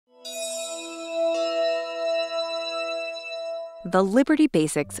The Liberty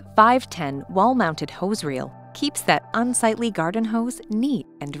Basics 510 wall-mounted hose reel keeps that unsightly garden hose neat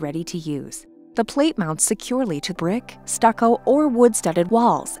and ready to use. The plate mounts securely to brick, stucco, or wood-studded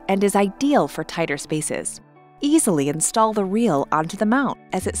walls and is ideal for tighter spaces. Easily install the reel onto the mount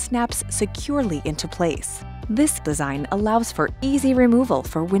as it snaps securely into place. This design allows for easy removal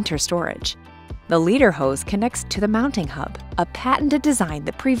for winter storage. The leader hose connects to the mounting hub, a patented design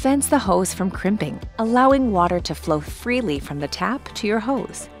that prevents the hose from crimping, allowing water to flow freely from the tap to your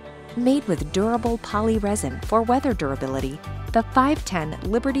hose. Made with durable poly resin for weather durability, the 510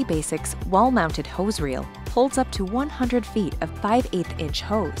 Liberty Basics wall-mounted hose reel holds up to 100 feet of 5/8-inch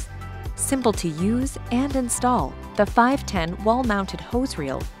hose. Simple to use and install, the 510 wall-mounted hose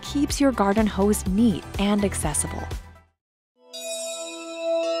reel keeps your garden hose neat and accessible.